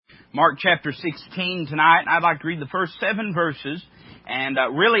Mark chapter 16 tonight. I'd like to read the first 7 verses. And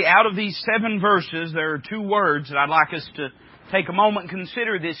really out of these 7 verses, there are 2 words that I'd like us to take a moment and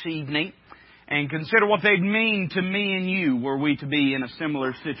consider this evening. And consider what they'd mean to me and you were we to be in a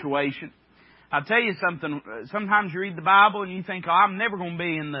similar situation. I'll tell you something. Sometimes you read the Bible and you think, oh, I'm never going to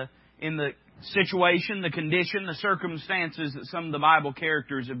be in the situation, the condition, the circumstances that some of the Bible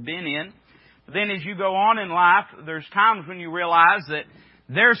characters have been in. But then as you go on in life, there's times when you realize that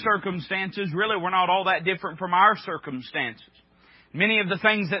their circumstances really were not all that different from our circumstances. Many of the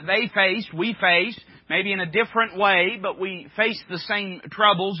things that they faced, we face, maybe in a different way, but we face the same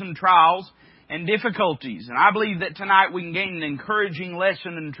troubles and trials and difficulties. And I believe that tonight we can gain an encouraging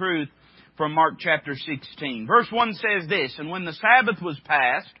lesson and truth from Mark chapter 16. Verse 1 says this, "And when the Sabbath was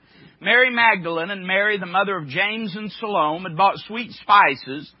past, Mary Magdalene and Mary, the mother of James and Salome, had bought sweet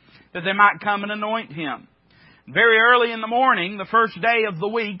spices that they might come and anoint him. Very early in the morning, the first day of the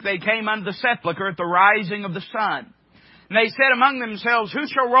week, they came unto the sepulchre at the rising of the sun. And they said among themselves, Who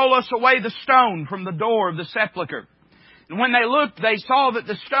shall roll us away the stone from the door of the sepulchre? And when they looked, they saw that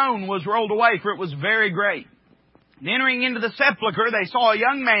the stone was rolled away, for it was very great. And entering into the sepulchre, they saw a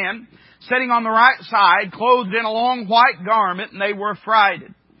young man sitting on the right side, clothed in a long white garment, and they were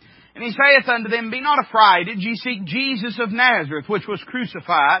affrighted. And he saith unto them, Be not affrighted, ye seek Jesus of Nazareth, which was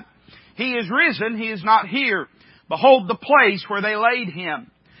crucified. He is risen, he is not here. Behold the place where they laid him.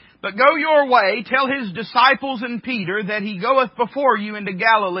 But go your way, tell his disciples and Peter that he goeth before you into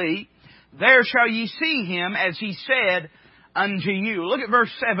Galilee. There shall ye see him, as he said unto you." Look at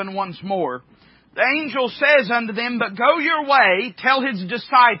verse 7 once more. "The angel says unto them, But go your way, tell his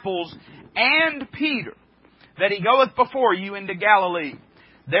disciples and Peter that he goeth before you into Galilee.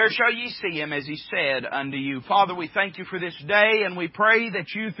 There shall ye see him, as he said unto you." Father, we thank you for this day, and we pray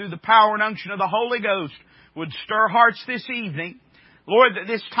that you, through the power and unction of the Holy Ghost, would stir hearts this evening. Lord, that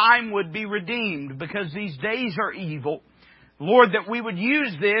this time would be redeemed, because these days are evil. Lord, that we would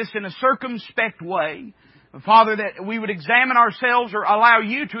use this in a circumspect way. Father, that we would examine ourselves, or allow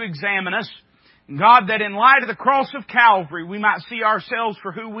you to examine us. God, that in light of the cross of Calvary, we might see ourselves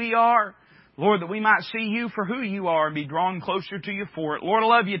for who we are. Lord, that we might see you for who you are and be drawn closer to you for it. Lord, I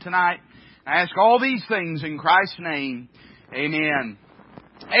love you tonight. I ask all these things in Christ's name. Amen.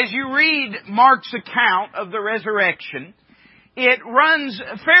 As you read Mark's account of the resurrection, it runs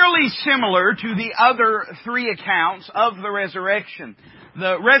fairly similar to the other 3 accounts of the resurrection.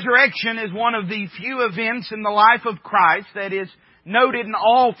 The resurrection is one of the few events in the life of Christ that is noted in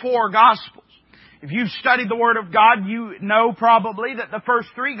all 4 Gospels. If you've studied the Word of God, you know probably that the first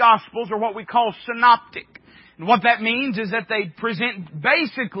 3 Gospels are what we call synoptic. And what that means is that they present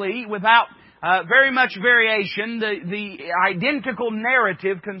basically, without very much variation, the identical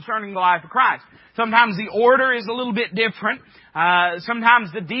narrative concerning the life of Christ. Sometimes the order is a little bit different.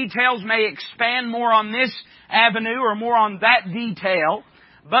 Sometimes the details may expand more on this avenue or more on that detail.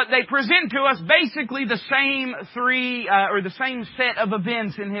 But they present to us basically the same the same set of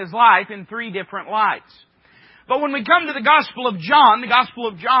events in His life in 3 different lights. But when we come to the Gospel of John, the Gospel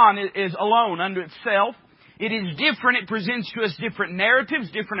of John is alone unto itself. It is different. It presents to us different narratives,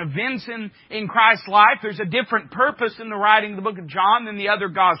 different events in Christ's life. There's a different purpose in the writing of the book of John than the other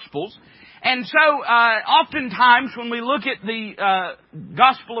Gospels. And so, oftentimes when we look at the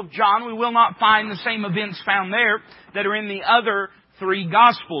Gospel of John, we will not find the same events found there that are in the other 3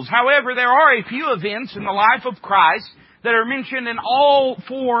 Gospels. However, there are a few events in the life of Christ that are mentioned in all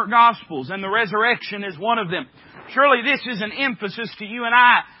 4 Gospels, and the resurrection is one of them. Surely this is an emphasis to you and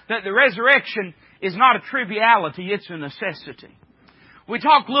I that the resurrection is not a triviality, it's a necessity. We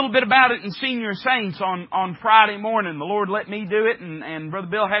talked a little bit about it in Senior Saints on Friday morning. The Lord let me do it, and Brother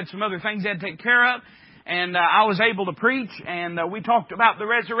Bill had some other things he had to take care of, and I was able to preach, and we talked about the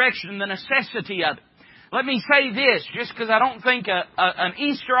resurrection and the necessity of it. Let me say this, just because I don't think an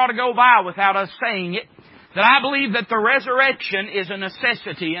Easter ought to go by without us saying it, that I believe that the resurrection is a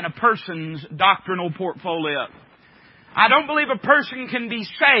necessity in a person's doctrinal portfolio. I don't believe a person can be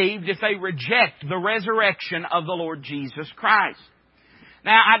saved if they reject the resurrection of the Lord Jesus Christ.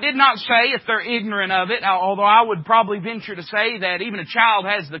 Now, I did not say if they're ignorant of it, although I would probably venture to say that even a child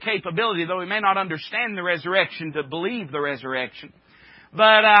has the capability, though he may not understand the resurrection, to believe the resurrection.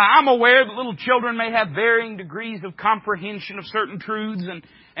 But I'm aware that little children may have varying degrees of comprehension of certain truths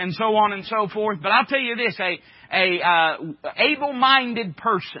and so on and so forth. But I'll tell you this, a able-minded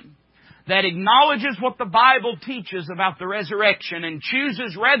person that acknowledges what the Bible teaches about the resurrection and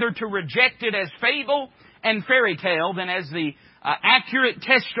chooses rather to reject it as fable and fairy tale than as the accurate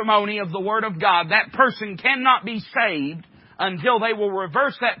testimony of the Word of God, that person cannot be saved until they will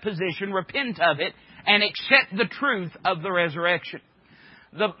reverse that position, repent of it, and accept the truth of the resurrection.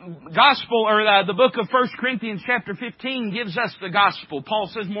 The gospel, or the book of 1 Corinthians chapter 15 gives us the gospel. Paul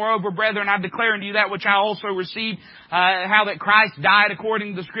says, moreover, brethren, I declare unto you that which I also received, how that Christ died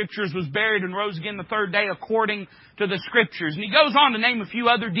according to the Scriptures, was buried, and rose again the third day according to the Scriptures. And he goes on to name a few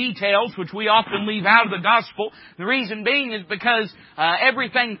other details, which we often leave out of the gospel. The reason being is because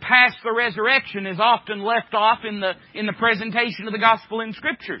everything past the resurrection is often left off in the presentation of the gospel in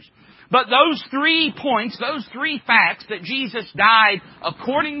Scriptures. But those 3 points, those 3 facts, that Jesus died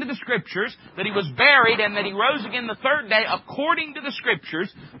according to the Scriptures, that He was buried, and that He rose again the third day according to the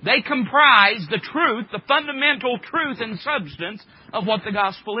Scriptures, they comprise the truth, the fundamental truth and substance of what the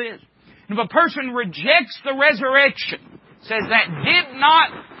gospel is. And if a person rejects the resurrection, says that did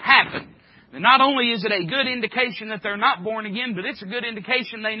not happen, then not only is it a good indication that they're not born again, but it's a good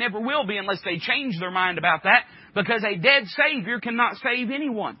indication they never will be unless they change their mind about that, because a dead Savior cannot save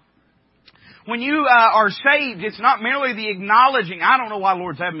anyone. When you are saved, it's not merely the acknowledging. I don't know why the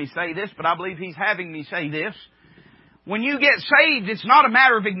Lord's having me say this, but I believe He's having me say this. When you get saved, it's not a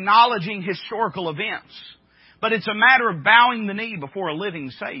matter of acknowledging historical events, but it's a matter of bowing the knee before a living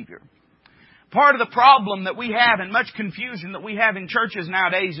Savior. Part of the problem that we have, and much confusion that we have in churches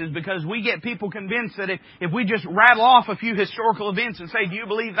nowadays, is because we get people convinced that if we just rattle off a few historical events and say, do you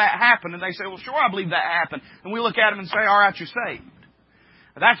believe that happened? And they say, well, sure, I believe that happened. And we look at them and say, all right, you're saved.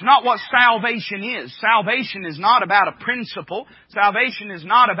 That's not what salvation is. Salvation is not about a principle. Salvation is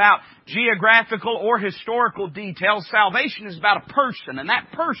not about geographical or historical details. Salvation is about a person, and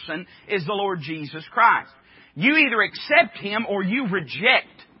that person is the Lord Jesus Christ. You either accept Him or you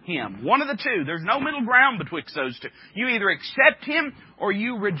reject Him. One of the two. There's no middle ground betwixt those two. You either accept Him or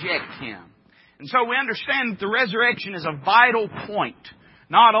you reject Him. And so we understand that the resurrection is a vital point,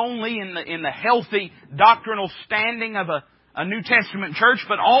 not only in the healthy doctrinal standing of a New Testament church,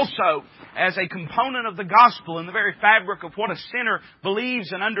 but also as a component of the gospel in the very fabric of what a sinner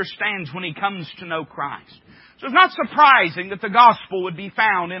believes and understands when he comes to know Christ. So it's not surprising that the gospel would be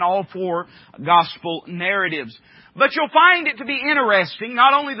found in all 4 gospel narratives. But you'll find it to be interesting,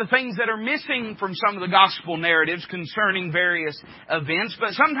 not only the things that are missing from some of the gospel narratives concerning various events,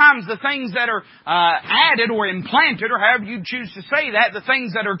 but sometimes the things that are added or implanted, or however you choose to say that, the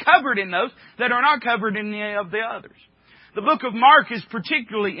things that are covered in those that are not covered in any of the others. The book of Mark is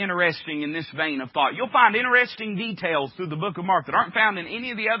particularly interesting in this vein of thought. You'll find interesting details through the book of Mark that aren't found in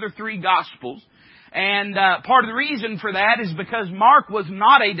any of the other 3 Gospels. And part of the reason for that is because Mark was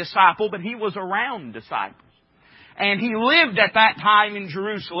not a disciple, but he was around disciples. And he lived at that time in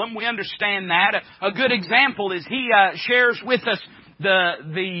Jerusalem. We understand that. A good example is he shares with us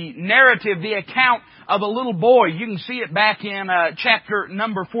the narrative, the account of a little boy. You can see it back in chapter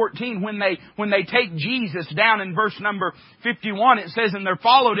number 14 when they take Jesus down in verse number 51. It says, and there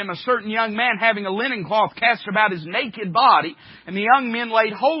followed him a certain young man having a linen cloth cast about his naked body, and the young men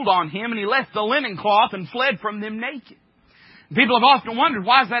laid hold on him, and he left the linen cloth and fled from them naked. People have often wondered,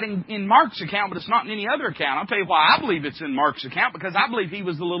 why is that in Mark's account, but it's not in any other account? I'll tell you why I believe it's in Mark's account, because I believe he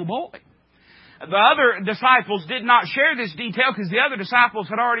was the little boy. The other disciples did not share this detail because the other disciples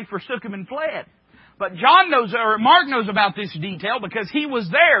had already forsook him and fled. But Mark knows about this detail because he was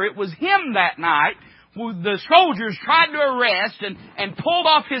there. It was him that night who the soldiers tried to arrest and pulled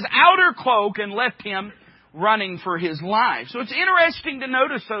off his outer cloak and left him running for his life. So it's interesting to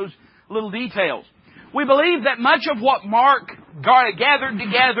notice those little details. We believe that much of what Mark gathered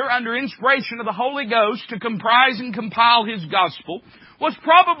together under inspiration of the Holy Ghost to comprise and compile his gospel was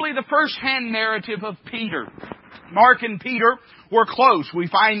probably the first-hand narrative of Peter. Mark and Peter were close. We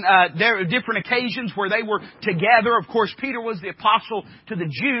find there are different occasions where they were together. Of course, Peter was the apostle to the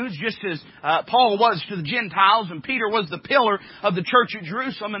Jews, just as Paul was to the Gentiles, and Peter was the pillar of the church at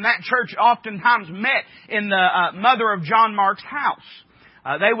Jerusalem, and that church oftentimes met in the mother of John Mark's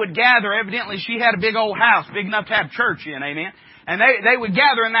house. They would gather. Evidently, she had a big old house, big enough to have church in, amen? And they would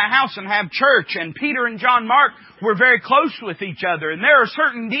gather in that house and have church. And Peter and John Mark were very close with each other. And there are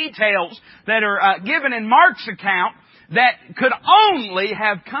certain details that are given in Mark's account that could only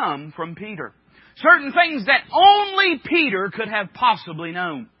have come from Peter. Certain things that only Peter could have possibly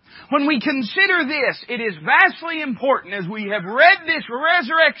known. When we consider this, it is vastly important as we have read this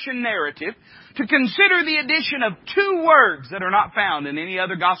resurrection narrative to consider the addition of 2 words that are not found in any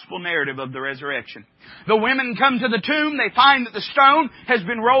other gospel narrative of the resurrection. The women come to the tomb. They find that the stone has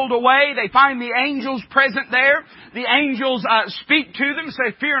been rolled away. They find the angels present there. The angels speak to them,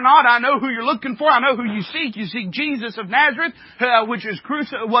 say, fear not, I know who you're looking for. I know who you seek. You seek Jesus of Nazareth, which was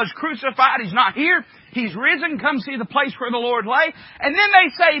crucified. He's not here. He's risen. Come see the place where the Lord lay. And then they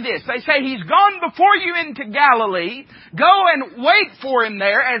say this. They say, He's gone before you into Galilee. Go and wait for Him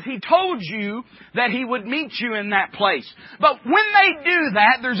there as He told you you that He would meet you in that place. But when they do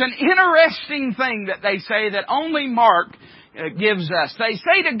that, there's an interesting thing that they say that only Mark gives us. They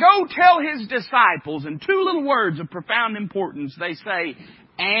say to go tell His disciples, in two little words of profound importance. They say,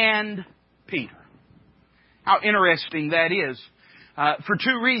 and Peter. How interesting that is. For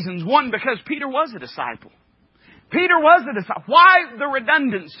two reasons. One, because Peter was a disciple. Peter was a disciple. Why the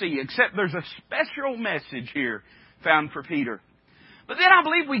redundancy? Except there's a special message here found for Peter. But then I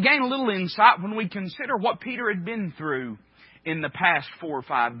believe we gain a little insight when we consider what Peter had been through in the past 4 or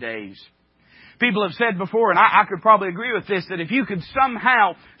 5 days. People have said before, and I could probably agree with this, that if you could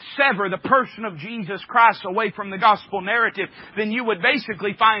somehow sever the person of Jesus Christ away from the gospel narrative, then you would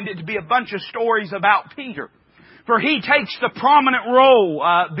basically find it to be a bunch of stories about Peter. For he takes the prominent role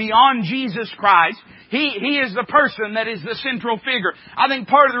beyond Jesus Christ. He is the person that is the central figure. I think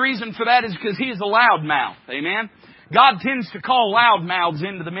part of the reason for that is because he is a loudmouth. Amen? God tends to call loudmouths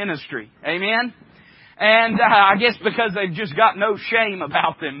into the ministry. Amen? And I guess because they've just got no shame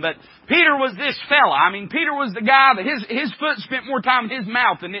about them. But Peter was this fella. I mean, Peter was the guy that his foot spent more time in his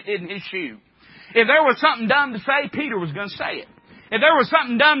mouth than it did in his shoe. If there was something dumb to say, Peter was going to say it. If there was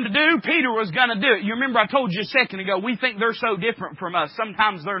something dumb to do, Peter was going to do it. You remember I told you a second ago, we think they're so different from us.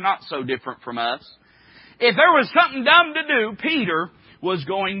 Sometimes they're not so different from us. If there was something dumb to do, Peter was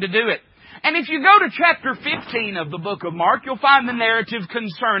going to do it. And if you go to chapter 15 of the book of Mark, you'll find the narrative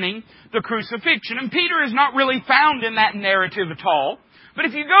concerning the crucifixion. And Peter is not really found in that narrative at all. But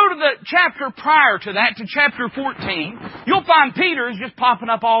if you go to the chapter prior to that, to chapter 14, you'll find Peter is just popping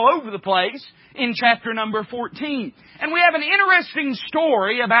up all over the place in chapter number 14. And we have an interesting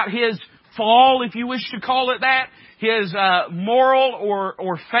story about his fall, if you wish to call it that, his moral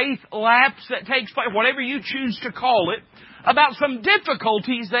or faith lapse that takes place, whatever you choose to call it, about some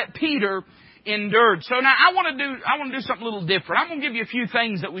difficulties that Peter endured. So now I want to do something a little different. I'm going to give you a few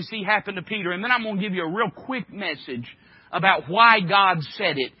things that we see happen to Peter, and then I'm going to give you a real quick message about why God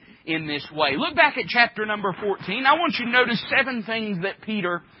said it in this way. Look back at chapter number 14. I want you to notice 7 things that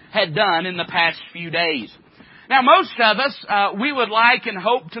Peter had done in the past few days. Now, most of us, we would like and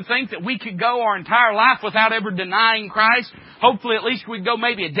hope to think that we could go our entire life without ever denying Christ. Hopefully, at least we'd go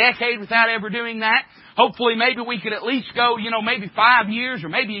maybe a decade without ever doing that. Hopefully, maybe we could at least go, maybe 5 years or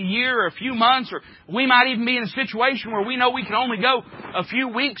maybe a year or a few months, or we might even be in a situation where we know we can only go a few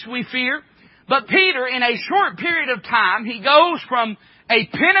weeks, we fear. But Peter, in a short period of time, he goes from a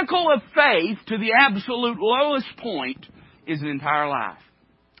pinnacle of faith to the absolute lowest point is an entire life.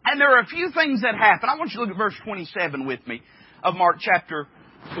 And there are a few things that happen. I want you to look at verse 27 with me of Mark chapter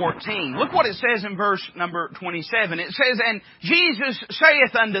 14. Look what it says in verse number 27. It says, and Jesus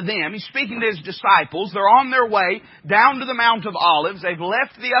saith unto them, he's speaking to his disciples, they're on their way down to the Mount of Olives, they've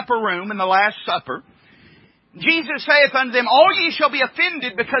left the upper room in the Last Supper. Jesus saith unto them, all ye shall be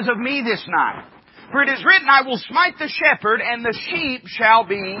offended because of me this night. For it is written, I will smite the shepherd, and the sheep shall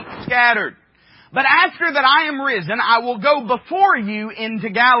be scattered. But after that I am risen, I will go before you into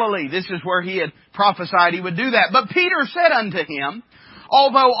Galilee. This is where he had prophesied he would do that. But Peter said unto him,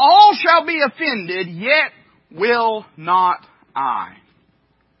 although all shall be offended, yet will not I.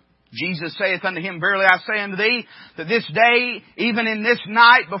 Jesus saith unto him, verily I say unto thee, that this day, even in this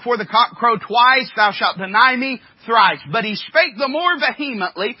night, before the cock crow twice, thou shalt deny me thrice. But he spake the more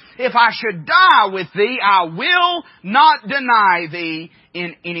vehemently, if I should die with thee, I will not deny thee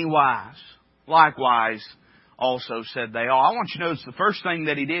in any wise. Likewise, also said they all. I want you to notice the first thing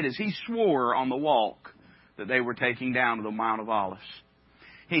that he did is he swore on the walk that they were taking down to the Mount of Olives.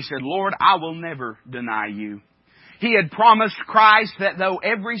 He said, Lord, I will never deny you. He had promised Christ that though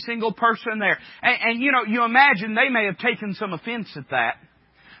every single person there, and you imagine they may have taken some offense at that,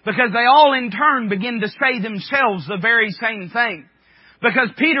 because they all in turn begin to say themselves the very same thing. Because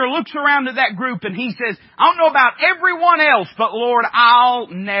Peter looks around at that group and he says, I don't know about everyone else, but Lord, I'll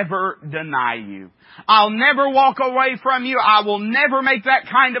never deny you. I'll never walk away from you. I will never make that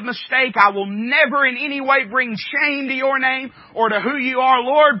kind of mistake. I will never in any way bring shame to your name or to who you are.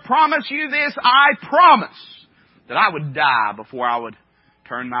 Lord, promise you this. I promise that I would die before I would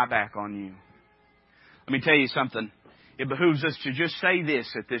turn my back on you. Let me tell you something. It behooves us to just say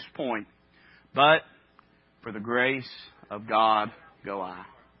this at this point. But for the grace of God, go I.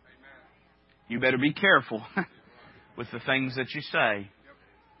 You better be careful with the things that you say.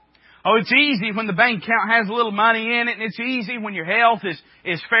 Oh, it's easy when the bank account has a little money in it, and it's easy when your health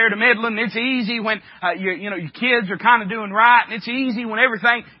is fair to middling. It's easy when your kids are kind of doing right, and it's easy when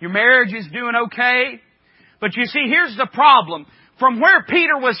your marriage is doing okay. But you see, here's the problem. From where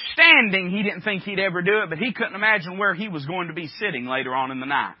Peter was standing, he didn't think he'd ever do it, but he couldn't imagine where he was going to be sitting later on in the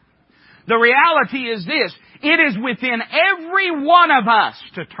night. The reality is this: it is within every one of us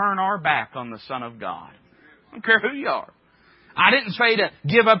to turn our back on the Son of God. I don't care who you are. I didn't say to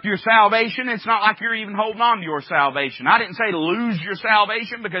give up your salvation. It's not like you're even holding on to your salvation. I didn't say to lose your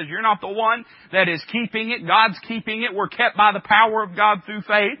salvation, because you're not the one that is keeping it. God's keeping it. We're kept by the power of God through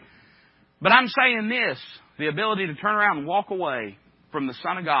faith. But I'm saying this: the ability to turn around and walk away from the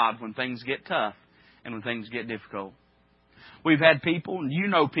Son of God when things get tough and when things get difficult. We've had people, and you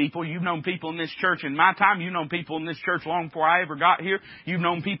know people, you've known people in this church in my time, you've known people in this church long before I ever got here, you've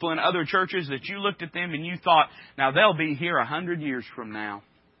known people in other churches that you looked at them and you thought, now they'll be here 100 years from now.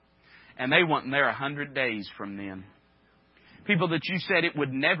 And they wasn't there 100 days from then. People that you said it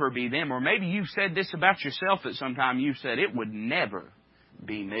would never be them, or maybe you've said this about yourself at some time, you've said it would never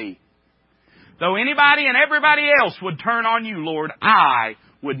be me. Though anybody and everybody else would turn on you, Lord, I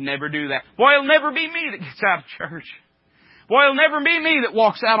would never do that. Boy, it'll never be me that gets out of church. Boy, it'll never be me that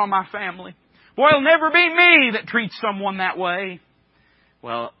walks out on my family. Boy, it'll never be me that treats someone that way.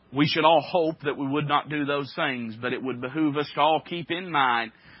 Well, we should all hope that we would not do those things, but it would behoove us to all keep in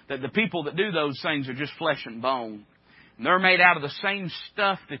mind that the people that do those things are just flesh and bone. And they're made out of the same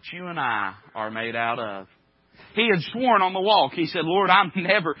stuff that you and I are made out of. He had sworn on the walk. He said, Lord, I'm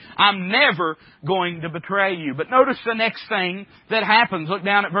never going to betray you. But notice the next thing that happens. Look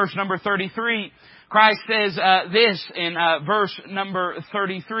down at verse number 33. Christ says this in verse number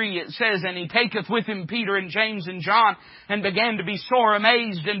 33. It says, and He taketh with Him Peter and James and John, and began to be sore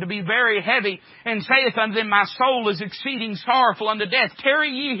amazed and to be very heavy, and saith unto them, my soul is exceeding sorrowful unto death.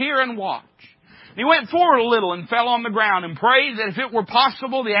 Tarry ye here and watch. And He went forward a little and fell on the ground and prayed that if it were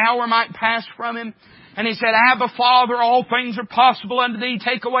possible the hour might pass from Him. And He said, Abba, Father, all things are possible unto Thee.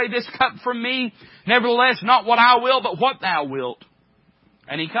 Take away this cup from me. Nevertheless, not what I will, but what Thou wilt.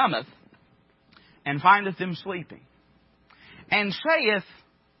 And He cometh and findeth them sleeping, and saith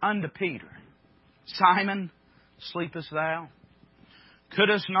unto Peter, Simon, sleepest thou?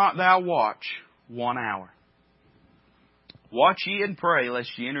 Couldst not thou watch 1 hour? Watch ye and pray, lest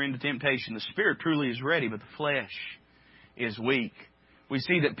ye enter into temptation. The spirit truly is ready, but the flesh is weak. We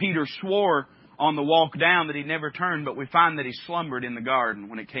see that Peter swore on the walk down that he never turned, but we find that he slumbered in the garden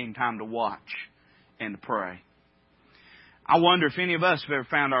when it came time to watch and to pray. I wonder if any of us have ever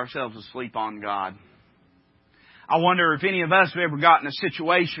found ourselves asleep on God. I wonder if any of us have ever gotten a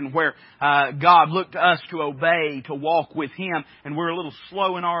situation where God looked to us to obey, to walk with Him, and we're a little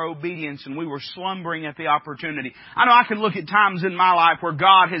slow in our obedience and we were slumbering at the opportunity. I know I can look at times in my life where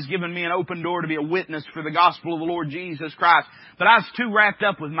God has given me an open door to be a witness for the gospel of the Lord Jesus Christ, but I was too wrapped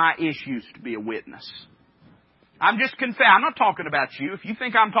up with my issues to be a witness. I'm just confessing. I'm not talking about you. If you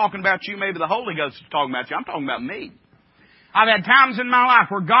think I'm talking about you, maybe the Holy Ghost is talking about you. I'm talking about me. I've had times in my life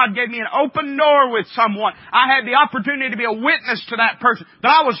where God gave me an open door with someone. I had the opportunity to be a witness to that person, but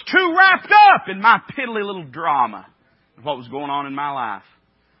I was too wrapped up in my piddly little drama of what was going on in my life.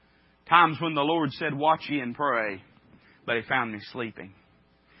 Times when the Lord said, watch ye and pray, but He found me sleeping.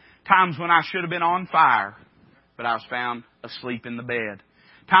 Times when I should have been on fire, but I was found asleep in the bed.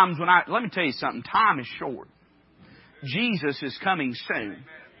 Times when let me tell you something, time is short. Jesus is coming soon.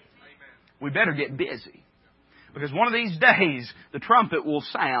 We better get busy. Because one of these days, the trumpet will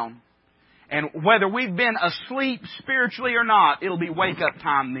sound. And whether we've been asleep spiritually or not, it'll be wake-up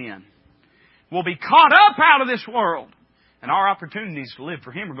time then. We'll be caught up out of this world. And our opportunities to live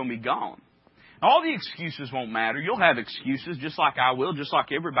for Him are going to be gone. All the excuses won't matter. You'll have excuses just like I will, just like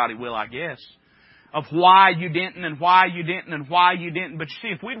everybody will, I guess, of why you didn't and why you didn't and why you didn't. But you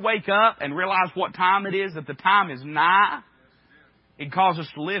see, if we'd wake up and realize what time it is, that the time is nigh, it'd cause us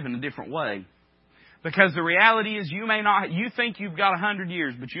to live in a different way. Because the reality is you think you've got 100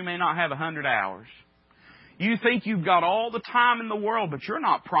 years, but you may not have 100 hours. You think you've got all the time in the world, but you're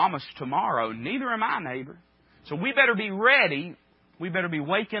not promised tomorrow. Neither am I, neighbor. So we better be ready. We better be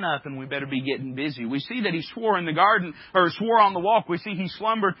waking up and we better be getting busy. We see that He swore in the garden, or swore on the walk. We see He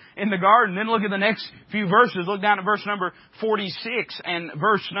slumbered in the garden. Then look at the next few verses. Look down at verse number 46 and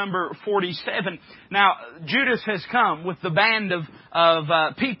verse number 47. Now, Judas has come with the band of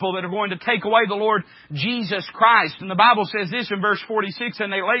people that are going to take away the Lord Jesus Christ. And the Bible says this in verse 46,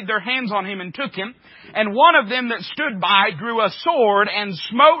 and they laid their hands on Him and took Him. And one of them that stood by drew a sword and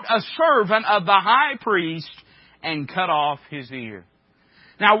smote a servant of the high priest and cut off his ear.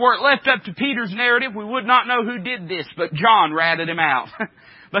 Now, were it left up to Peter's narrative, we would not know who did this, but John ratted him out.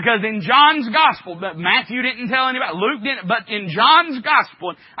 Because in John's Gospel, but Matthew didn't tell anybody, Luke didn't, but in John's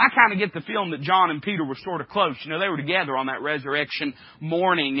Gospel, I kind of get the feeling that John and Peter were sort of close. You know, they were together on that resurrection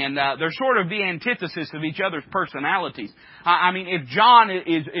morning, and they're sort of the antithesis of each other's personalities. I mean, if John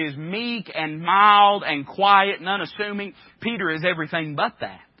is meek and mild and quiet and unassuming, Peter is everything but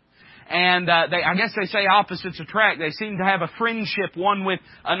that. And I guess they say opposites attract. They seem to have a friendship one with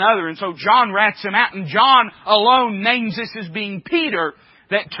another. And so John rats him out, and John alone names this as being Peter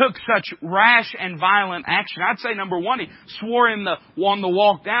that took such rash and violent action. I'd say number one, he swore him on the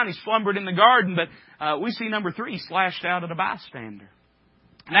walk down. He slumbered in the garden. But we see number three, he slashed out at a bystander.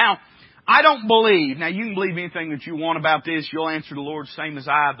 Now, I don't believe, now you can believe anything that you want about this. You'll answer the Lord same as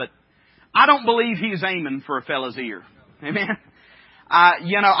I, but I don't believe he is aiming for a fella's ear. Amen?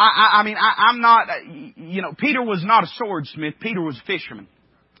 I'm not, Peter was not a swordsmith. Peter was a fisherman.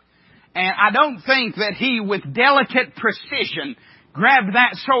 And I don't think that he, with delicate precision, grabbed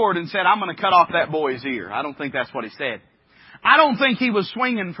that sword and said, I'm going to cut off that boy's ear. I don't think that's what he said. I don't think he was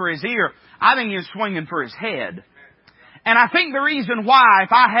swinging for his ear. I think he was swinging for his head. And I think the reason why,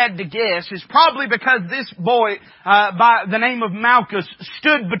 if I had to guess, is probably because this boy, by the name of Malchus,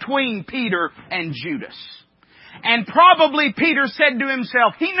 stood between Peter and Judas. And probably Peter said to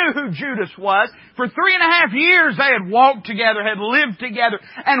himself, he knew who Judas was. For 3.5 years they had walked together, had lived together.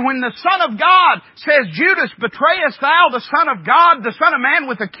 And when the Son of God says, Judas, betrayest thou the Son of God, the Son of Man,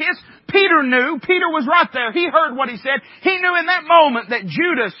 with a kiss? Peter knew. Peter was right there. He heard what he said. He knew in that moment that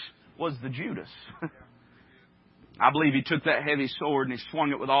Judas was the Judas. I believe he took that heavy sword and he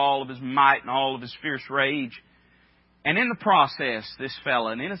swung it with all of his might and all of his fierce rage. And in the process, this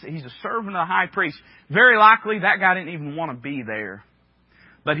fella, he's a servant of the high priest. Very likely that guy didn't even want to be there.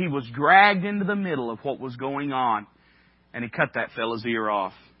 But he was dragged into the middle of what was going on. And he cut that fella's ear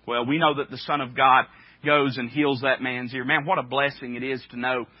off. Well, we know that the Son of God goes and heals that man's ear. Man, what a blessing it is to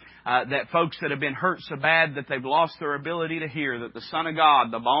know that folks that have been hurt so bad that they've lost their ability to hear, that the Son of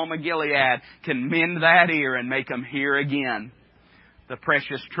God, the balm of Gilead, can mend that ear and make them hear again the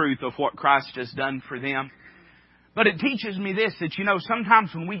precious truth of what Christ has done for them. But it teaches me this, that sometimes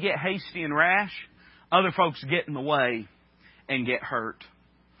when we get hasty and rash, other folks get in the way and get hurt.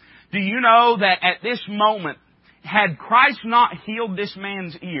 Do you know that at this moment, had Christ not healed this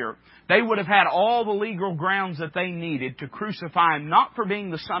man's ear, they would have had all the legal grounds that they needed to crucify him, not for being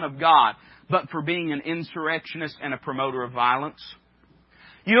the Son of God, but for being an insurrectionist and a promoter of violence?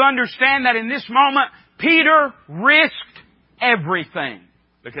 You understand that in this moment, Peter risked everything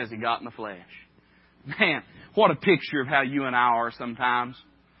because he got in the flesh. Man, what a picture of how you and I are sometimes.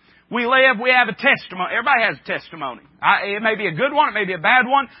 We have a testimony. Everybody has a testimony. It may be a good one, it may be a bad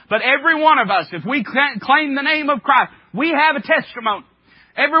one, but every one of us, if we claim the name of Christ, we have a testimony.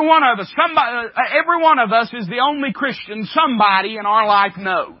 Every one of us is the only Christian somebody in our life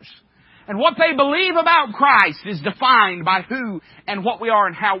knows. And what they believe about Christ is defined by who and what we are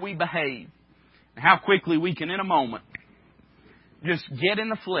and how we behave. And how quickly we can, in a moment, just get in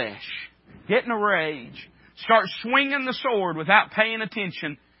the flesh, get in a rage, start swinging the sword without paying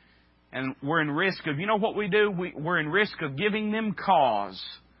attention. And we're in risk of, what we do? We're in risk of giving them cause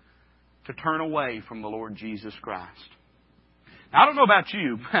to turn away from the Lord Jesus Christ. Now, I don't know about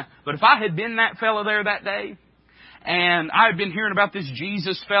you, but if I had been that fella there that day, and I've been hearing about this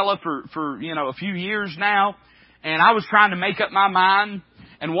Jesus fella for a few years now, and I was trying to make up my mind,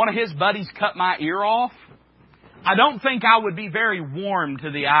 and one of his buddies cut my ear off, I don't think I would be very warm to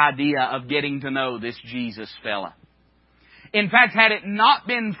the idea of getting to know this Jesus fella. In fact, had it not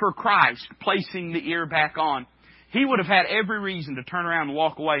been for Christ placing the ear back on, he would have had every reason to turn around and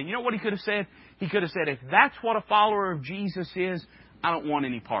walk away. And you know what he could have said? He could have said, if that's what a follower of Jesus is, I don't want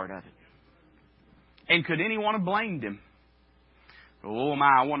any part of it. And could anyone have blamed him? Oh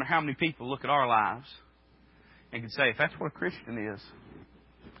my, I wonder how many people look at our lives and could say, if that's what a Christian is,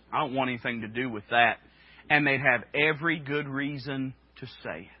 I don't want anything to do with that. And they'd have every good reason to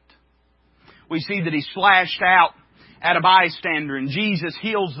say it. We see that he slashed out at a bystander, and Jesus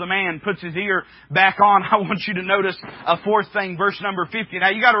heals the man, puts his ear back on. I want you to notice a fourth thing, verse number 50.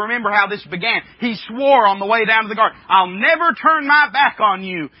 Now, you got to remember how this began. He swore on the way down to the garden, I'll never turn my back on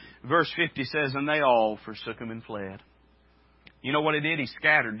you. Verse 50 says, and they all forsook him and fled. You know what he did? He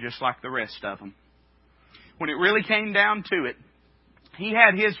scattered just like the rest of them. When it really came down to it, he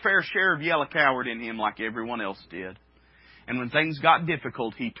had his fair share of yellow coward in him like everyone else did. And when things got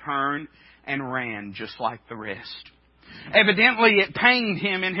difficult, he turned and ran just like the rest. Evidently, it pained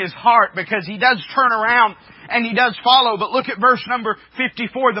him in his heart because he does turn around and he does follow. But look at verse number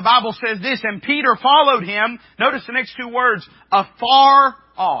 54. The Bible says this, and Peter followed him. Notice the next two words, afar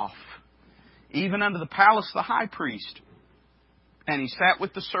off, even unto the palace of the high priest. And he sat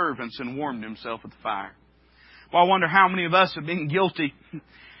with the servants and warmed himself at the fire. Well, I wonder how many of us have been guilty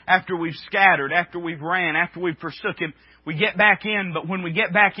after we've scattered, after we've ran, after we've forsook him. We get back in, but when we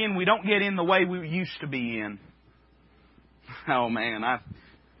get back in, we don't get in the way we used to be in. Oh man,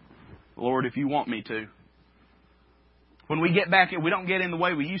 Lord, if you want me to. When we get back in, we don't get in the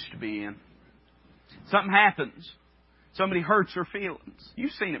way we used to be in. Something happens. Somebody hurts their feelings.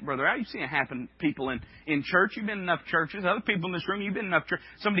 You've seen it, Brother Al. You've seen it happen to people in church. You've been in enough churches. Other people in this room, you've been in enough churches.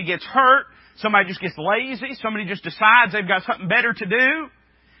 Somebody gets hurt. Somebody just gets lazy. Somebody just decides they've got something better to do.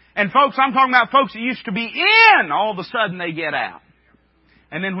 And folks, I'm talking about folks that used to be in, all of a sudden they get out.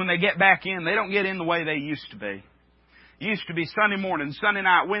 And then when they get back in, they don't get in the way they used to be. Used to be Sunday morning, Sunday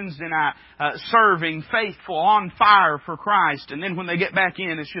night, Wednesday night, serving, faithful, on fire for Christ. And then when they get back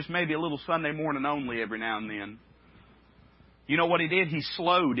in, it's just maybe a little Sunday morning only every now and then. You know what he did? He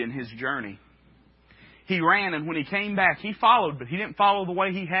slowed in his journey. He ran, and when he came back, he followed, but he didn't follow the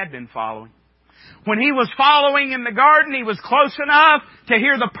way he had been following. When he was following in the garden, he was close enough to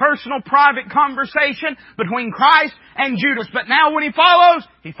hear the personal, private conversation between Christ and Judas. But now when he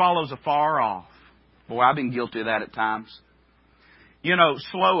follows afar off. Boy, I've been guilty of that at times. You know,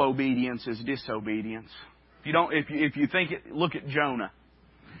 slow obedience is disobedience. If you think it, look at Jonah.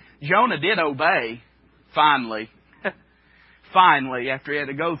 Jonah did obey, finally. Finally, after he had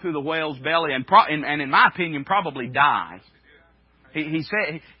to go through the whale's belly and in my opinion, probably die.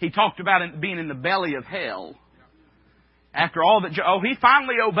 He talked about it being in the belly of hell. After all that, he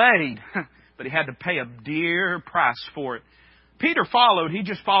finally obeyed, but he had to pay a dear price for it. Peter followed. He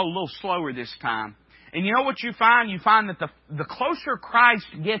just followed a little slower this time. And you know what you find? You find that the closer Christ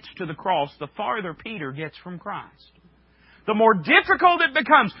gets to the cross, the farther Peter gets from Christ. The more difficult it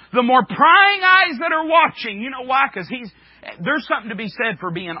becomes, the more prying eyes that are watching. You know why? Because there's something to be said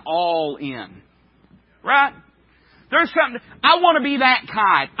for being all in. Right? There's something. I want to be that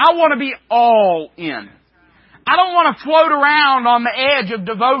kind. I want to be all in. I don't want to float around on the edge of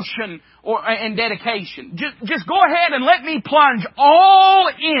devotion and dedication. Just go ahead and let me plunge all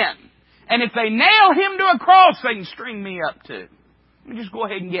in. And if they nail Him to a cross, they can string me up too. Let me just go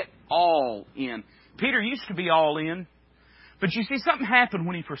ahead and get all in. Peter used to be all in. But you see, something happened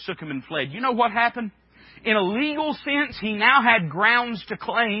when he forsook Him and fled. You know what happened? In a legal sense, he now had grounds to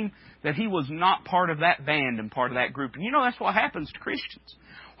claim that he was not part of that band and part of that group. And you know, that's what happens to Christians.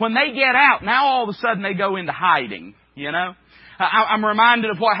 When they get out, now all of a sudden they go into hiding, you know. I'm reminded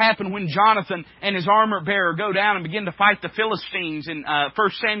of what happened when Jonathan and his armor bearer go down and begin to fight the Philistines in 1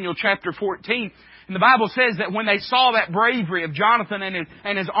 Samuel chapter 14. And the Bible says that when they saw that bravery of Jonathan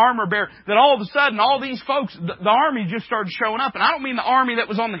and his armor bearer, that all of a sudden all these folks, the army just started showing up. And I don't mean the army that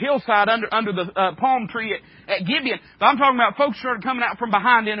was on the hillside under the palm tree at Gibeon, but I'm talking about folks started coming out from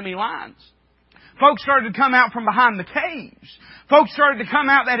behind enemy lines. Folks started to come out from behind the caves. Folks started to come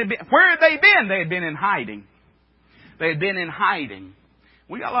out where had they been? They had been in hiding. They had been in hiding.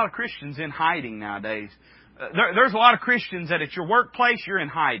 We got a lot of Christians in hiding nowadays. There's a lot of Christians that at your workplace, you're in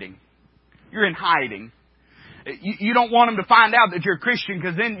hiding. You're in hiding. You don't want them to find out that you're a Christian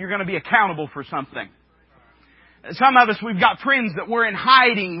because then you're going to be accountable for something. Some of us, we've got friends that we're in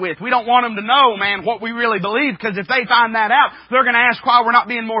hiding with. We don't want them to know, man, what we really believe, because if they find that out, they're going to ask why we're not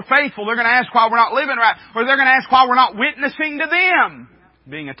being more faithful. They're going to ask why we're not living right. Or they're going to ask why we're not witnessing to them,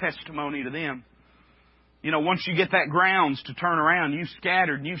 being a testimony to them. You know, once you get that grounds to turn around, you've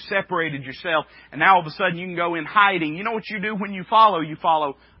scattered and you've separated yourself, and now all of a sudden you can go in hiding. You know what you do when you follow? You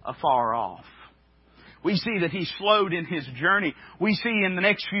follow afar off. We see that he slowed in his journey. We see in the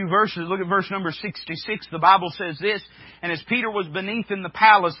next few verses, look at verse number 66, the Bible says this, "And as Peter was beneath in the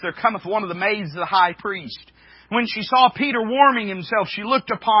palace, there cometh one of the maids of the high priest. When she saw Peter warming himself, she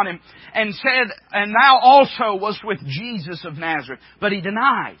looked upon him and said, And thou also wast with Jesus of Nazareth. But he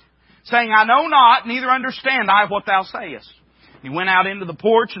denied, saying, I know not, neither understand I what thou sayest. He went out into the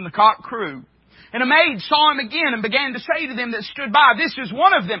porch, and the cock crew. And a maid saw him again and began to say to them that stood by, This is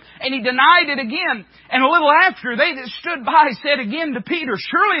one of them. And he denied it again. And a little after, they that stood by said again to Peter,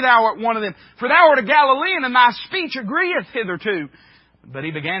 Surely thou art one of them, for thou art a Galilean, and thy speech agreeth hitherto. But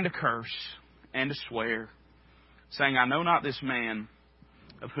he began to curse and to swear, saying, I know not this man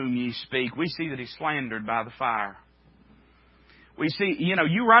of whom ye speak. We see that he's slandered by the fire. We see,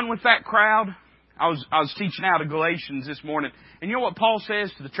 you run with that crowd. I was teaching out of Galatians this morning. And you know what Paul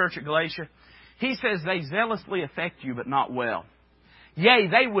says to the church at Galatia? He says, they zealously affect you, but not well. Yea,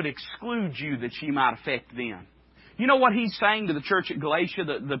 they would exclude you that ye might affect them. You know what he's saying to the church at Galatia?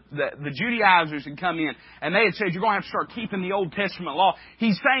 The Judaizers had come in, and they had said, you're going to have to start keeping the Old Testament law.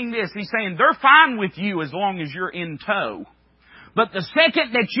 He's saying this. He's saying, they're fine with you as long as you're in tow. But the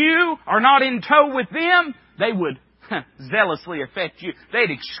second that you are not in tow with them, they would zealously affect you.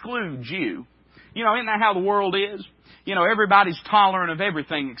 They'd exclude you. Isn't that how the world is? Everybody's tolerant of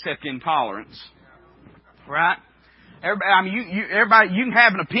everything except intolerance. Right? Everybody, you can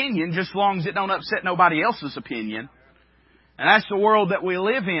have an opinion just as long as it don't upset nobody else's opinion. And that's the world that we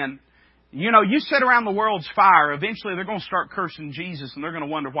live in. You know, you sit around the world's fire, eventually they're going to start cursing Jesus and they're going to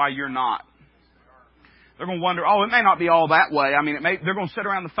wonder why you're not. They're going to wonder, oh, it may not be all that way. I mean, they're going to sit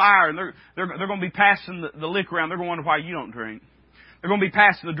around the fire and they're going to be passing the liquor around. They're going to wonder why you don't drink. They're going to be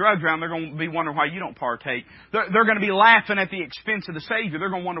passing the drugs around. They're going to be wondering why you don't partake. They're going to be laughing at the expense of the Savior.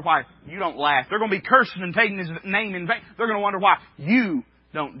 They're going to wonder why you don't laugh. They're going to be cursing and taking His name in vain. They're going to wonder why you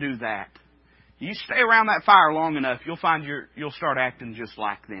don't do that. You stay around that fire long enough, you'll find you'll start acting just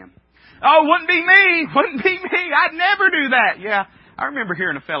like them. Oh, wouldn't be me. Wouldn't be me. I'd never do that. Yeah, I remember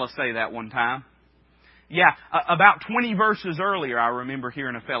hearing a fella say that one time. Yeah, about 20 verses earlier, I remember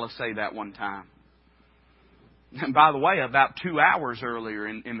hearing a fella say that one time. And by the way, about 2 hours earlier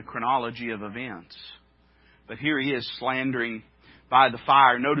in the chronology of events. But here he is slandering by the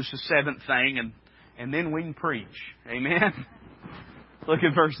fire. Notice the seventh thing, and then we can preach. Amen? Look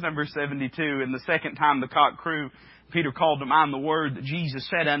at verse number 72. And the second time the cock crew, Peter called to mind the word that Jesus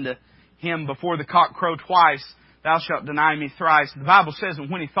said unto him before the cock crowed twice, Thou shalt deny me thrice. The Bible says, and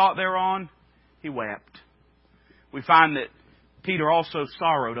when he thought thereon, he wept. We find that Peter also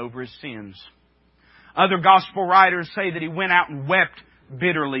sorrowed over his sins. Other gospel writers say that he went out and wept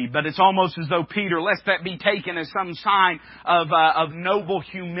bitterly, but it's almost as though Peter, lest that be taken as some sign of noble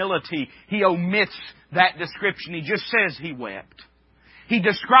humility, he omits that description. He just says he wept. He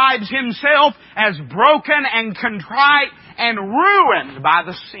describes himself as broken and contrite and ruined by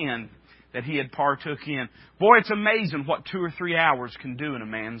the sin that he had partook in. Boy, it's amazing what 2 or 3 hours can do in a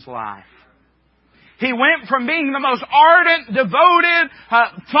man's life. He went from being the most ardent, devoted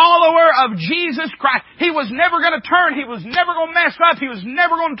follower of Jesus Christ. He was never going to turn. He was never going to mess up. He was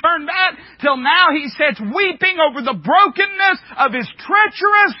never going to turn back. Till now he sits weeping over the brokenness of his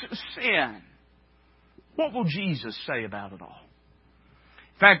treacherous sin. What will Jesus say about it all?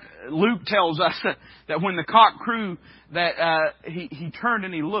 In fact, Luke tells us that when the cock crew, that he turned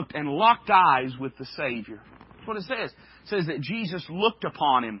and he looked and locked eyes with the Savior. That's what it says. It says that Jesus looked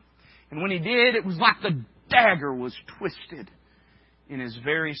upon him. And when he did, it was like the dagger was twisted in his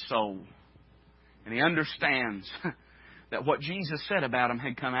very soul. And he understands that what Jesus said about him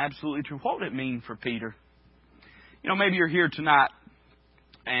had come absolutely true. What would it mean for Peter? You know, maybe you're here tonight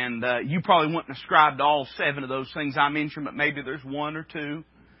and you probably wouldn't ascribe to all 7 of those things I mentioned, but maybe there's 1 or 2.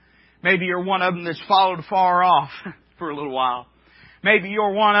 Maybe you're one of them that's followed far off for a little while. Maybe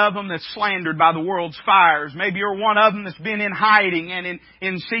you're one of them that's slandered by the world's fires. Maybe you're one of them that's been in hiding and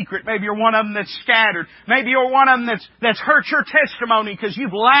in secret. Maybe you're one of them that's scattered. Maybe you're one of them that's hurt your testimony because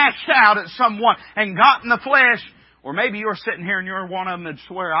you've lashed out at someone and got in the flesh. Or maybe you're sitting here and you're one of them that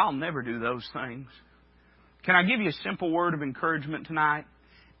swear, I'll never do those things. Can I give you a simple word of encouragement tonight?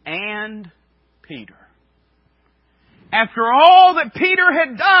 And Peter. After all that Peter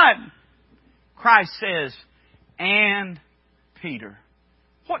had done, Christ says, and Peter.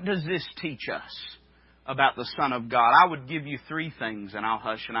 What does this teach us about the Son of God? I would give you 3 things and I'll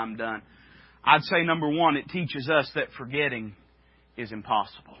hush and I'm done. I'd say number 1, it teaches us that forgetting is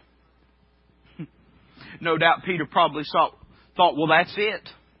impossible. No doubt Peter probably thought, well, that's it.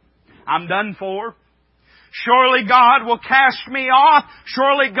 I'm done for. Surely God will cast me off.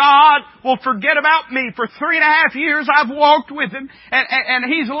 Surely God will forget about me. For 3.5 years I've walked with Him and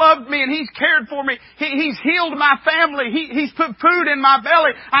He's loved me and He's cared for me. He's healed my family. He's put food in my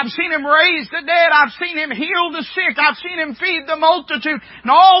belly. I've seen Him raise the dead. I've seen Him heal the sick. I've seen Him feed the multitude.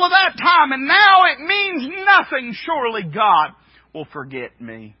 And all of that time, and now it means nothing. Surely God will forget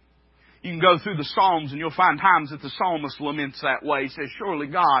me. You can go through the Psalms and you'll find times that the psalmist laments that way. He says, surely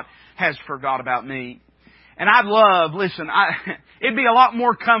God has forgot about me. And I'd love, it'd be a lot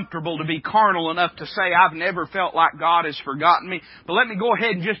more comfortable to be carnal enough to say I've never felt like God has forgotten me. But let me go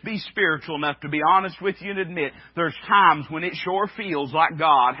ahead and just be spiritual enough to be honest with you and admit there's times when it sure feels like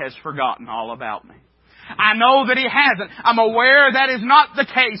God has forgotten all about me. I know that He hasn't. I'm aware that is not the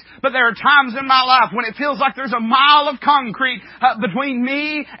case. But there are times in my life when it feels like there's a mile of concrete between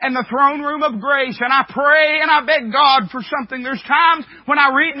me and the throne room of grace. And I pray and I beg God for something. There's times when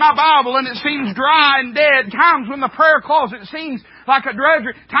I read my Bible and it seems dry and dead. Times when the prayer closet seems like a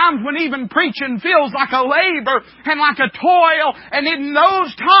drudgery. Times when even preaching feels like a labor and like a toil. And in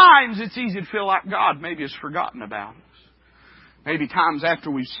those times it's easy to feel like God maybe has forgotten about us. Maybe times after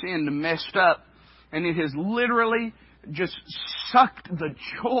we've sinned and messed up, and it has literally just sucked the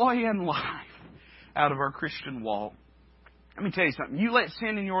joy and life out of our Christian walk. Let me tell you something. You let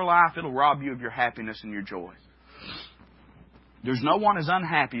sin in your life, it'll rob you of your happiness and your joy. There's no one as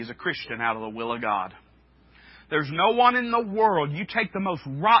unhappy as a Christian out of the will of God. There's no one in the world. You take the most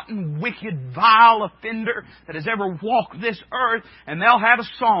rotten, wicked, vile offender that has ever walked this earth, and they'll have a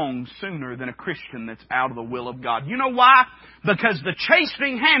song sooner than a Christian that's out of the will of God. You know why? Because the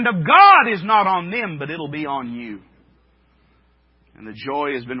chastening hand of God is not on them, but it'll be on you. And the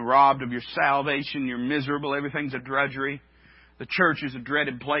joy has been robbed of your salvation. You're miserable. Everything's a drudgery. The church is a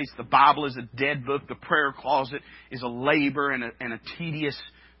dreaded place. The Bible is a dead book. The prayer closet is a labor and a tedious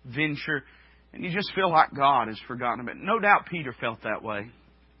venture. And you just feel like God has forgotten about it. No doubt Peter felt that way.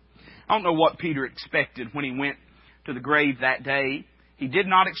 I don't know what Peter expected when he went to the grave that day. He did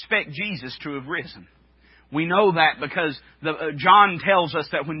not expect Jesus to have risen. We know that because John tells us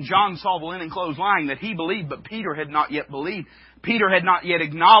that when John saw the linen clothes lying, that he believed, but Peter had not yet believed. Peter had not yet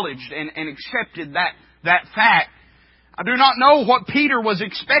acknowledged and accepted that fact. I do not know what Peter was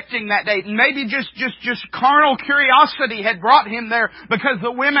expecting that day. Maybe just carnal curiosity had brought him there because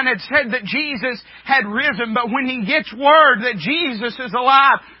the women had said that Jesus had risen. But when he gets word that Jesus is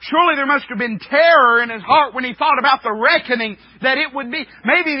alive, surely there must have been terror in his heart when he thought about the reckoning that it would be.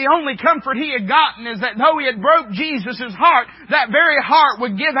 Maybe the only comfort he had gotten is that though he had broke Jesus' heart, that very heart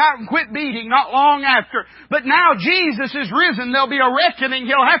would give out and quit beating not long after. But now Jesus is risen. There'll be a reckoning.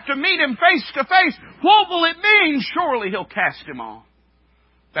 He'll have to meet him face to face. What will it mean? Surely He'll cast him off.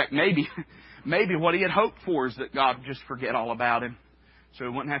 In fact, maybe what he had hoped for is that God would just forget all about him so he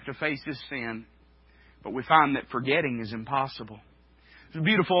wouldn't have to face his sin. But we find that forgetting is impossible. There's a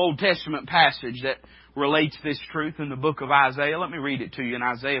beautiful Old Testament passage that relates this truth in the book of Isaiah. Let me read it to you in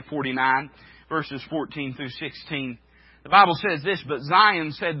Isaiah 49, verses 14 through 16. The Bible says this, "But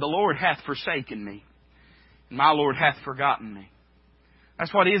Zion said, the Lord hath forsaken me, and my Lord hath forgotten me."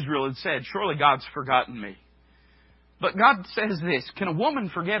 That's what Israel had said. Surely God's forgotten me. But God says this, "Can a woman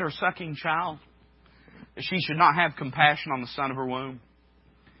forget her sucking child, that she should not have compassion on the son of her womb?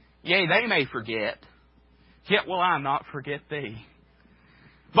 Yea, they may forget, yet will I not forget thee.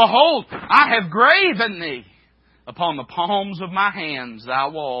 Behold, I have graven thee upon the palms of my hands. Thy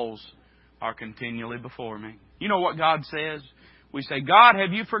walls are continually before me." You know what God says? We say, "God,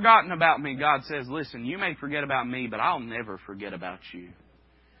 have you forgotten about me?" God says, "Listen, you may forget about me, but I'll never forget about you."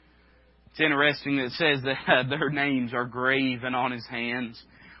 It's interesting that it says that their names are graven on His hands.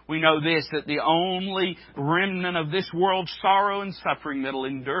 We know this, that the only remnant of this world's sorrow and suffering that will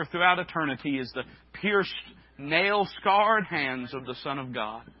endure throughout eternity is the pierced, nail-scarred hands of the Son of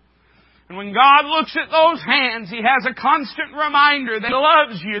God. And when God looks at those hands, He has a constant reminder that He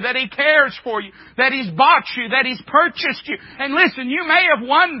loves you, that He cares for you, that He's bought you, that He's purchased you. And listen, you may have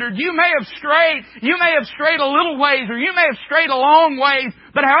wandered, you may have strayed a little ways, or you may have strayed a long ways,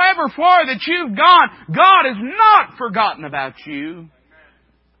 but however far that you've gone, God has not forgotten about you.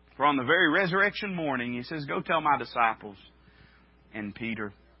 For on the very resurrection morning, He says, "Go tell my disciples and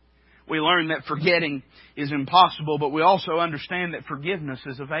Peter." We learn that forgetting is impossible, but we also understand that forgiveness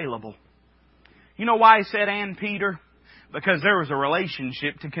is available. You know why He said, "and Peter"? Because there was a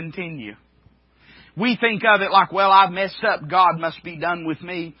relationship to continue. We think of it like, well, I've messed up, God must be done with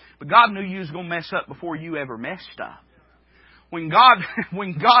me. But God knew you was going to mess up before you ever messed up. When God,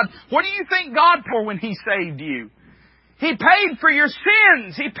 what do you think God for when He saved you? He paid for your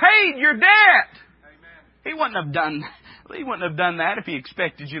sins. He paid your debt. Amen. He wouldn't have done that if He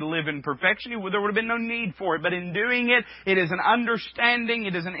expected you to live in perfection. There would have been no need for it. But in doing it, it is an understanding,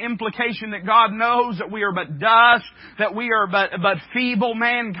 it is an implication that God knows that we are but dust, that we are but feeble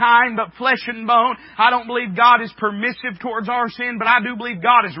mankind, but flesh and bone. I don't believe God is permissive towards our sin, but I do believe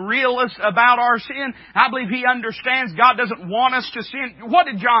God is realist about our sin. I believe He understands God doesn't want us to sin. What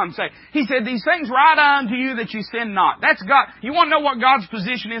did John say? He said, "These things write unto you that you sin not." That's God. You want to know what God's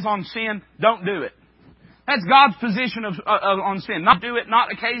position is on sin? Don't do it. That's God's position on sin. Not do it,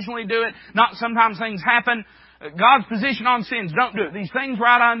 not occasionally do it, not sometimes things happen. God's position on sins, don't do it. "These things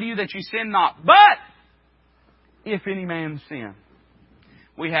write unto you that you sin not. But if any man sin,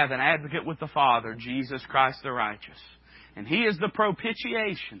 we have an advocate with the Father, Jesus Christ the righteous. And He is the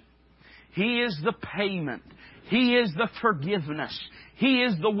propitiation. He is the payment. He is the forgiveness. He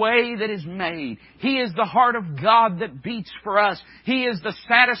is the way that is made. He is the heart of God that beats for us. He is the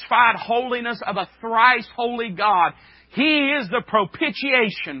satisfied holiness of a thrice holy God. He is the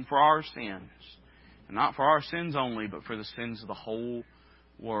propitiation for our sins. And not for our sins only, but for the sins of the whole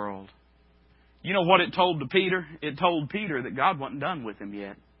world." You know what it told to Peter? It told Peter that God wasn't done with him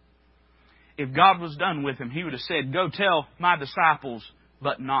yet. If God was done with him, He would have said, "Go tell my disciples,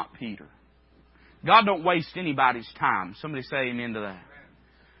 but not Peter." God don't waste anybody's time. Somebody say amen to that.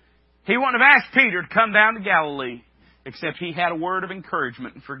 He wouldn't have asked Peter to come down to Galilee, except He had a word of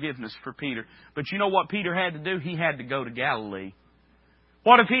encouragement and forgiveness for Peter. But you know what Peter had to do? He had to go to Galilee.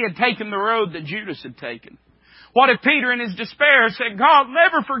 What if he had taken the road that Judas had taken? What if Peter in his despair said, God,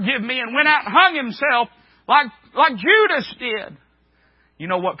 never forgive me, and went out and hung himself like Judas did? You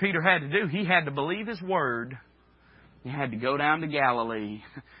know what Peter had to do? He had to believe His Word. He had to go down to Galilee,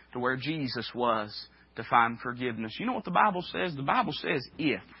 to where Jesus was, to find forgiveness. You know what the Bible says? The Bible says,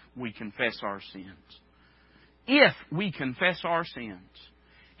 if we confess our sins. If we confess our sins,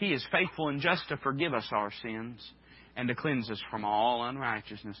 He is faithful and just to forgive us our sins and to cleanse us from all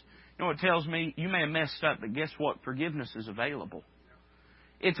unrighteousness. You know what it tells me? You may have messed up, but guess what? Forgiveness is available.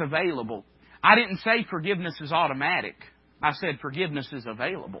 It's available. I didn't say forgiveness is automatic. I said forgiveness is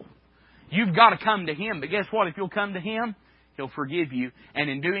available. You've got to come to Him. But guess what? If you'll come to Him, He'll forgive you. And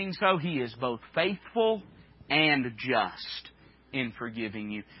in doing so, He is both faithful and just in forgiving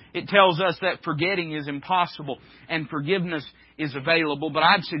you. It tells us that forgetting is impossible and forgiveness is available. But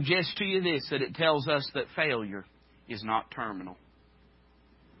I'd suggest to you this, that it tells us that failure is not terminal.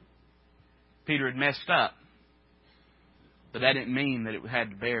 Peter had messed up, but that didn't mean that it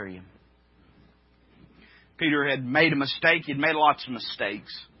had to bury him. Peter had made a mistake. He'd made lots of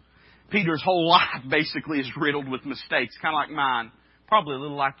mistakes. Peter's whole life basically is riddled with mistakes, kind of like mine. Probably a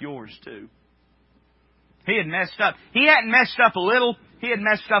little like yours too. He had messed up. He hadn't messed up a little. He had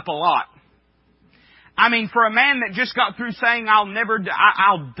messed up a lot. I mean, for a man that just got through saying, I'll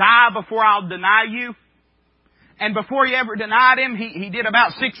die before I'll deny you. And before he ever denied Him, he did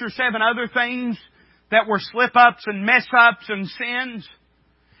about 6 or 7 other things that were slip-ups and mess-ups and sins.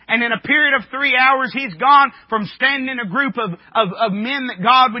 And in a period of 3 hours, he's gone from standing in a group of men that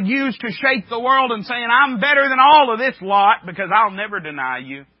God would use to shake the world and saying, I'm better than all of this lot because I'll never deny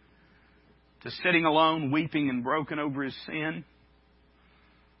you, to sitting alone, weeping and broken over his sin.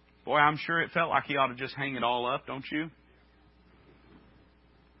 Boy, I'm sure it felt like he ought to just hang it all up, don't you?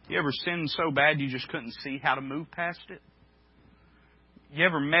 You ever sinned so bad you just couldn't see how to move past it? You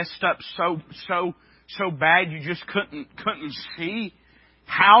ever messed up so bad you just couldn't see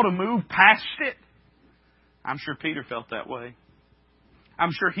how to move past it? I'm sure Peter felt that way.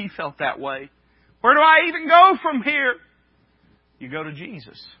 I'm sure he felt that way. Where do I even go from here? You go to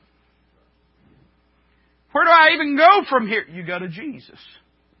Jesus. Where do I even go from here? You go to Jesus.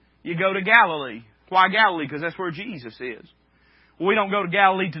 You go to Galilee. Why Galilee? Because that's where Jesus is. Well, we don't go to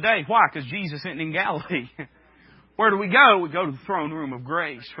Galilee today. Why? Because Jesus isn't in Galilee. Where do we go? We go to the throne room of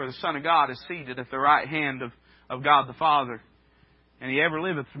grace, where the Son of God is seated at the right hand of God the Father. And He ever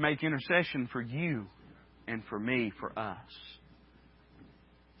liveth to make intercession for you and for me, for us.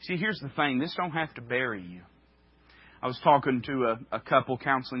 See, here's the thing. This don't have to bury you. I was talking to a couple,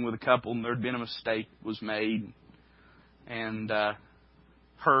 counseling with a couple, and there had been a mistake was made. And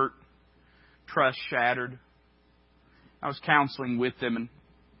hurt, trust shattered. I was counseling with them, and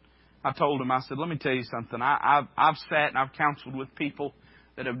I told them, I said, let me tell you something. I've sat and I've counseled with people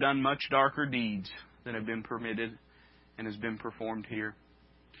that have done much darker deeds than have been permitted and has been performed here.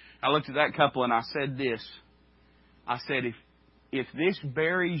 I looked at that couple and I said this. I said, if this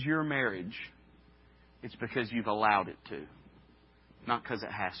buries your marriage, it's because you've allowed it to, not because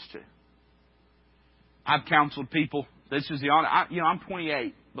it has to. I've counseled people. This is the honor. I'm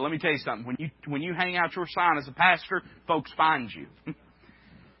 28, but let me tell you something. When you hang out your sign as a pastor, folks find you.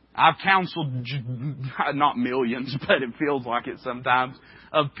 I've counseled not millions, but it feels like it sometimes,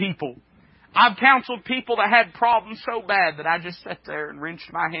 of people. I've counseled people that had problems so bad that I just sat there and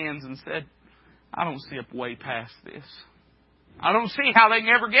wrenched my hands and said, I don't see a way past this. I don't see how they can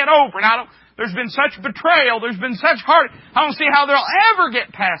ever get over it. There's been such betrayal. There's been such heart. I don't see how they'll ever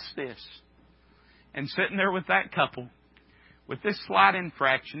get past this. And sitting there with that couple, with this slight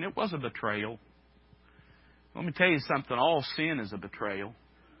infraction, it was a betrayal. Let me tell you something. All sin is a betrayal.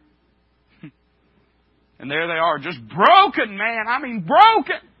 And there they are, just broken, man. I mean,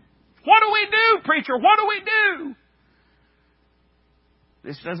 broken. What do we do, preacher? What do we do?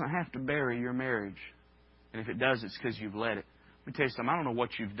 This doesn't have to bury your marriage. And if it does, it's because you've let it. Let me tell you something. I don't know what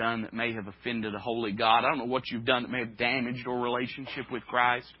you've done that may have offended a holy God. I don't know what you've done that may have damaged your relationship with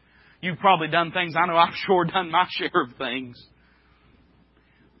Christ. You've probably done things. I know I've sure done my share of things.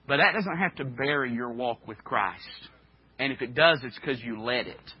 But that doesn't have to bury your walk with Christ. And if it does, it's because you let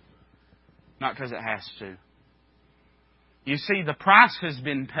it. Not because it has to. You see, the price has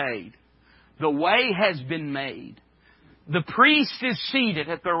been paid. The way has been made. The priest is seated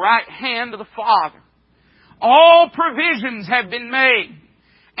at the right hand of the Father. All provisions have been made.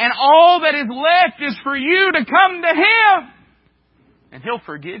 And all that is left is for you to come to Him. And He'll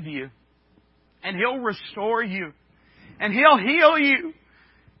forgive you. And He'll restore you. And He'll heal you.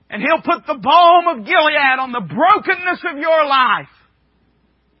 And He'll put the balm of Gilead on the brokenness of your life.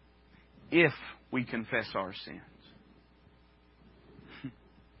 If we confess our sins.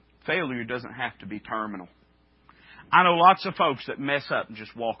 Failure doesn't have to be terminal. I know lots of folks that mess up and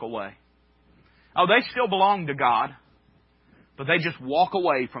just walk away. Oh, they still belong to God, but they just walk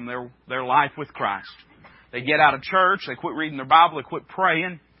away from their life with Christ. They get out of church, they quit reading their Bible, they quit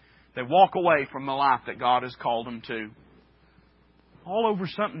praying. They walk away from the life that God has called them to. All over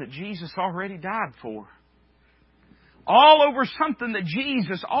something that Jesus already died for. All over something that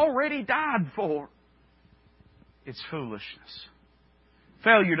Jesus already died for. It's foolishness.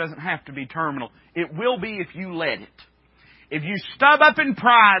 Failure doesn't have to be terminal. It will be if you let it. If you stub up in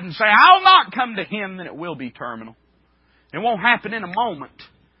pride and say, I'll not come to Him, then it will be terminal. It won't happen in a moment,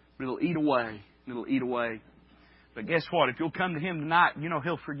 but it'll eat away. It'll eat away. But guess what? If you'll come to Him tonight, you know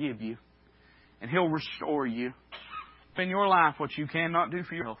He'll forgive you. And He'll restore you. In your life what you cannot do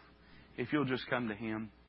for yourself, if you'll just come to Him.